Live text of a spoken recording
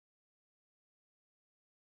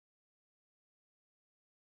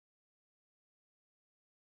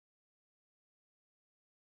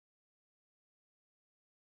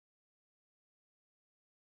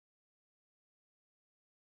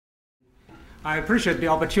I appreciate the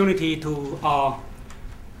opportunity to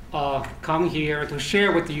come here to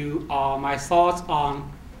share with you my thoughts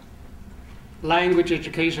on language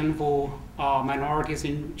education for minorities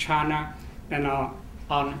in China and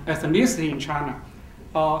on ethnicity in China.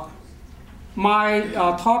 My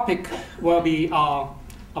topic will be about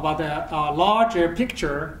the larger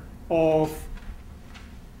picture of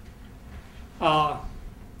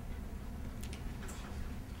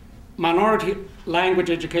minority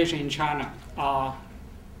language education in China.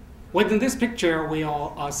 Within this picture,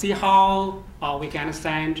 we'll see how we can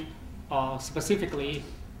understand specifically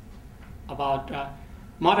about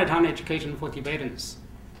mother tongue education for Tibetans.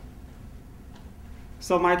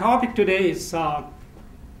 So my topic today is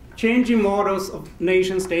changing models of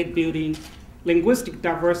nation-state building, linguistic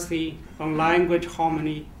diversity, and language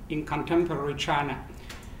harmony in contemporary China.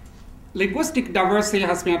 Linguistic diversity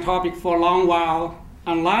has been a topic for a long while,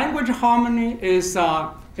 and language harmony is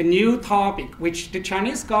a new topic which the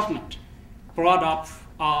Chinese government brought up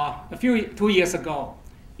 2 years ago.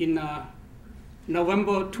 In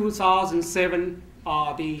November 2007,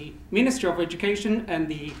 the Ministry of Education and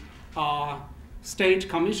the State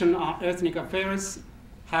Commission on Ethnic Affairs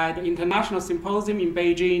had an international symposium in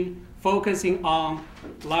Beijing focusing on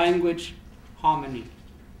language harmony.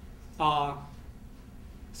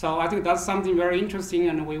 So I think that's something very interesting,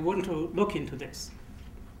 and we want to look into this.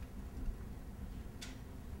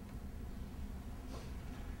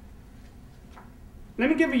 Let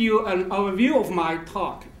me give you an overview of my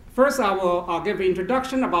talk. First, I will give an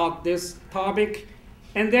introduction about this topic,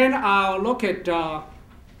 and then I'll look at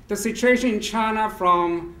the situation in China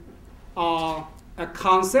from a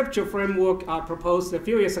conceptual framework I proposed a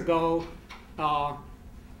few years ago about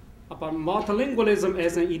multilingualism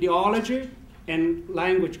as an ideology and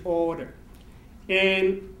language order.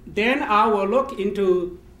 And then I will look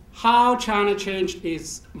into how China changed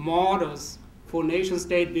its models for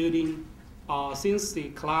nation-state building since the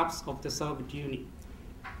collapse of the Soviet Union.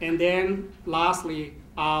 And then lastly,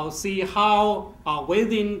 I'll see how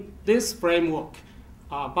within this framework,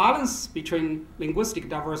 balance between linguistic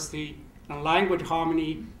diversity and language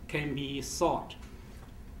harmony can be sought.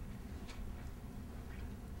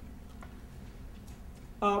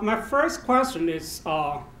 My first question is,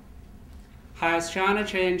 has China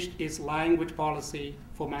changed its language policy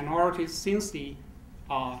for minorities since the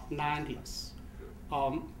 90s?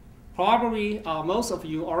 Probably most of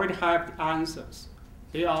you already have the answers.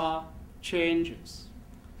 There are changes.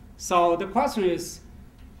 So the question is,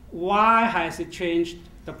 why has it changed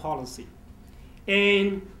the policy?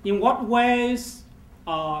 And in what ways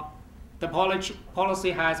the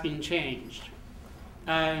policy has been changed?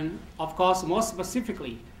 And of course, more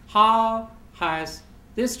specifically, how has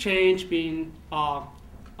this change been, how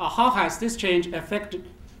has this change affected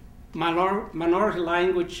minority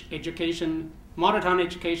language education, mother tongue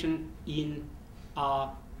education in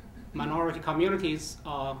minority communities,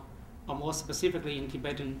 or more specifically in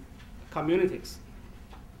Tibetan communities?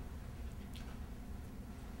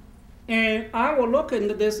 And I will look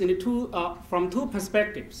into this from two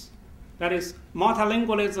perspectives. That is,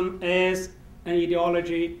 multilingualism as an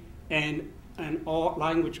ideology and an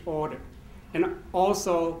language order, and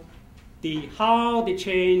also how the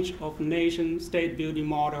change of nation-state building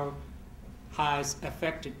model has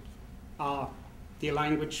affected the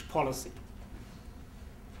language policy.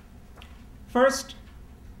 First,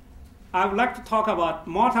 I would like to talk about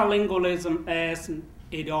multilingualism as an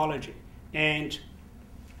ideology. And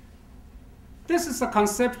this is a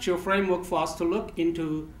conceptual framework for us to look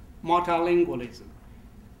into multilingualism.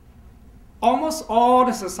 Almost all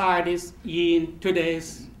the societies in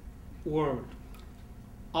today's world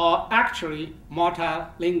are actually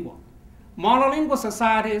multilingual. Monolingual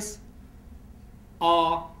societies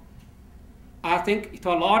are, I think,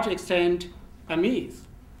 to a large extent, a myth.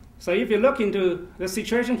 So if you look into the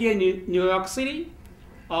situation here in New York City,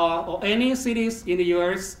 or any cities in the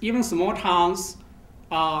US, even small towns,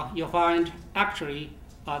 you'll find actually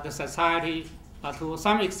the society to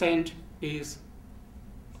some extent is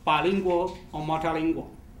bilingual or multilingual.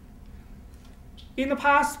 In the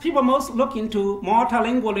past, people most look into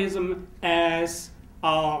multilingualism as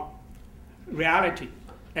reality,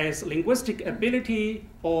 as linguistic ability,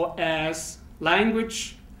 or as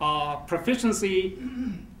language proficiency.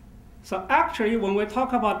 So actually, when we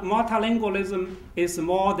talk about multilingualism, it's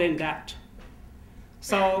more than that.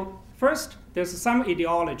 So first, there's some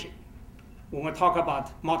ideology when we talk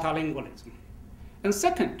about multilingualism. And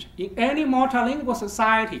second, in any multilingual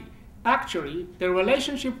society, actually, the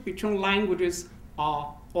relationship between languages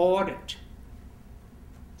are ordered.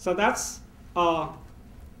 So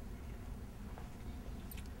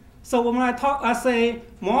So when I say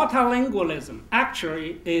multilingualism,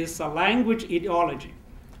 actually is a language ideology.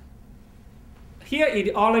 Here,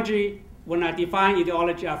 ideology, when I define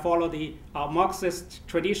ideology, I follow the Marxist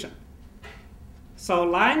tradition. So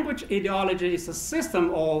language ideology is a system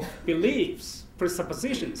of beliefs,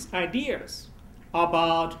 presuppositions, ideas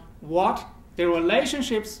about what the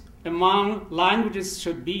relationships among languages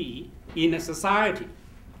should be in a society.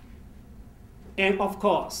 And of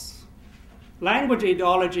course, language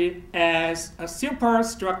ideology as a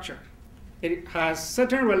superstructure. It has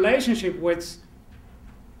certain relationship with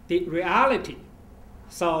the reality.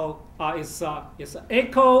 So it's an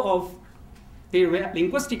echo of the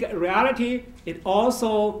linguistic reality. It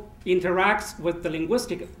also interacts with the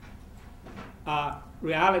linguistic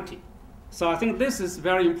reality. So I think this is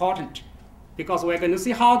very important because we're going to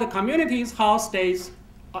see how the communities, how states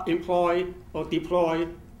employ or deploy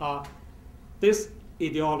these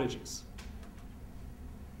ideologies.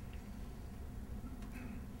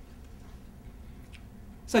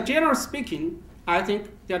 So generally speaking, I think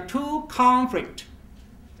there are two conflict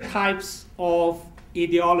types of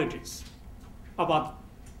ideologies about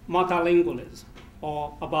multilingualism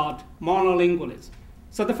or about monolingualism.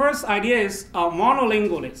 So the first idea is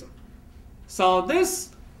monolingualism. So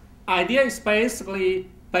this idea is basically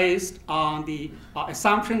based on the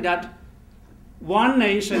assumption that one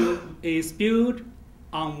nation is built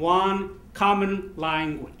on one common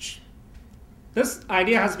language. This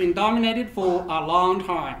idea has been dominated for a long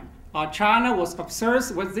time. China was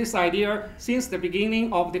obsessed with this idea since the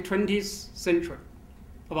beginning of the 20th century,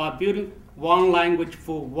 about building one language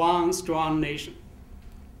for one strong nation.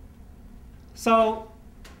 So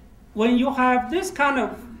when you have this kind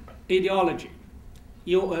of ideology,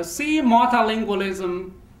 you see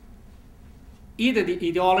multilingualism, either the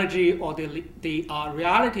ideology or the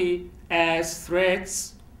reality, as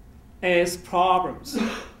threats, as problems.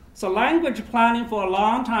 So language planning for a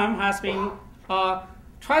long time has been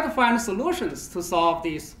try to find solutions to solve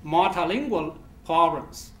these multilingual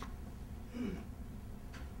problems.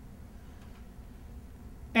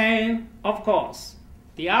 And of course,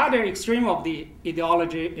 the other extreme of the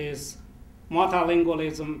ideology is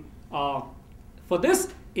multilingualism. For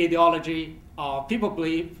this ideology, people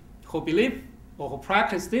who believe or who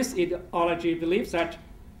practice this ideology believes that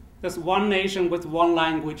this one nation with one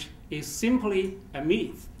language is simply a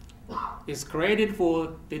myth. It's created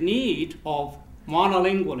for the need of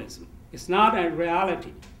monolingualism. It's not a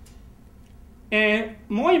reality. And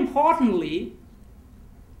more importantly,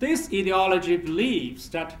 this ideology believes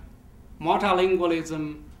that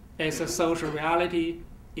multilingualism as a social reality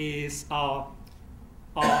is about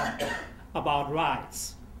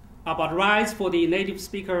rights for the native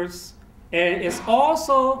speakers, and it's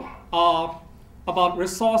also about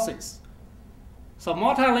resources. So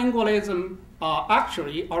multilingualism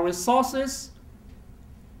actually are resources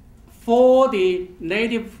for the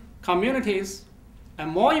native communities,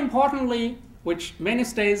 and more importantly, which many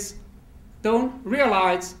states don't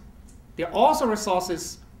realize, they're also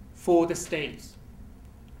resources for the states.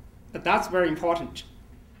 But that's very important.